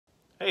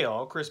Hey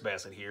all, Chris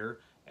Bassett here,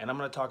 and I'm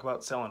going to talk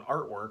about selling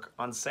artwork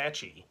on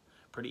Saatchi.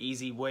 Pretty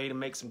easy way to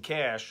make some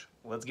cash.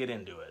 Let's get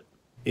into it.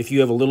 If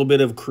you have a little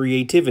bit of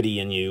creativity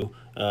in you,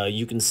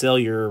 you can sell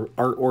your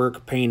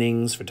artwork,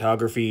 paintings,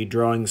 photography,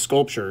 drawing,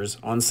 sculptures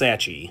on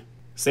Saatchi.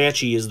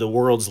 Saatchi is the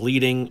world's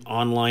leading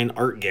online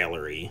art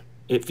gallery.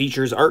 It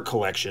features art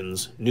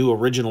collections, new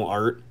original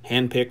art,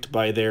 handpicked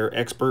by their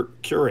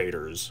expert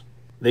curators.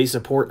 They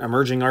support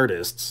emerging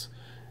artists.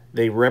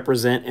 They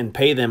represent and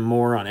pay them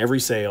more on every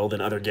sale than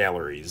other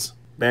galleries.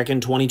 Back in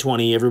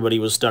 2020, everybody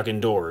was stuck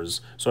indoors,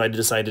 so I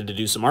decided to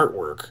do some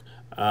artwork.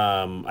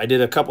 I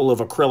did a couple of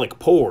acrylic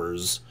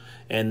pours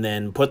and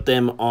then put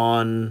them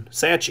on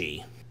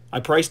Saatchi. I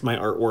priced my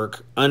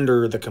artwork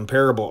under the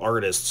comparable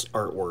artist's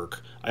artwork.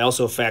 I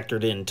also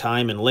factored in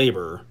time and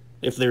labor.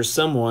 If there's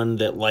someone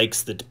that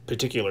likes the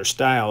particular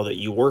style that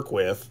you work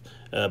with,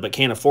 but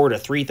can't afford a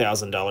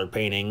 $3,000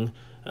 painting,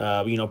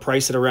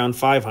 price it around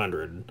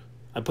 $500.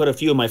 I put a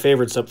few of my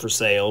favorites up for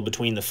sale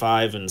between the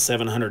 $500 and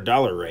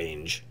 $700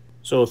 range.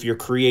 So if you're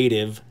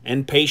creative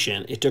and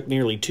patient, it took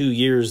nearly 2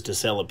 years to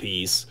sell a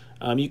piece,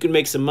 you can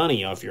make some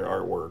money off your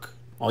artwork.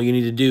 All you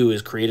need to do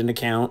is create an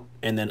account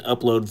and then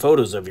upload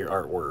photos of your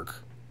artwork.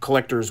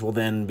 Collectors will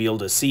then be able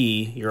to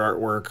see your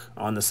artwork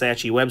on the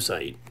Saatchi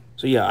website.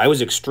 So yeah, I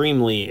was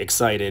extremely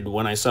excited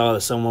when I saw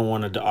that someone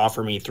wanted to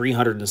offer me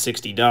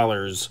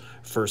 $360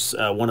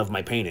 for one of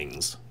my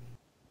paintings.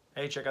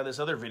 Hey, check out this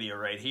other video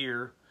right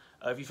here.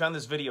 If you found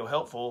this video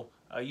helpful,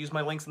 use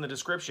my links in the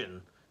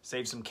description.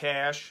 Save some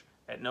cash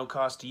at no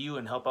cost to you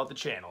and help out the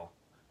channel.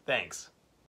 Thanks.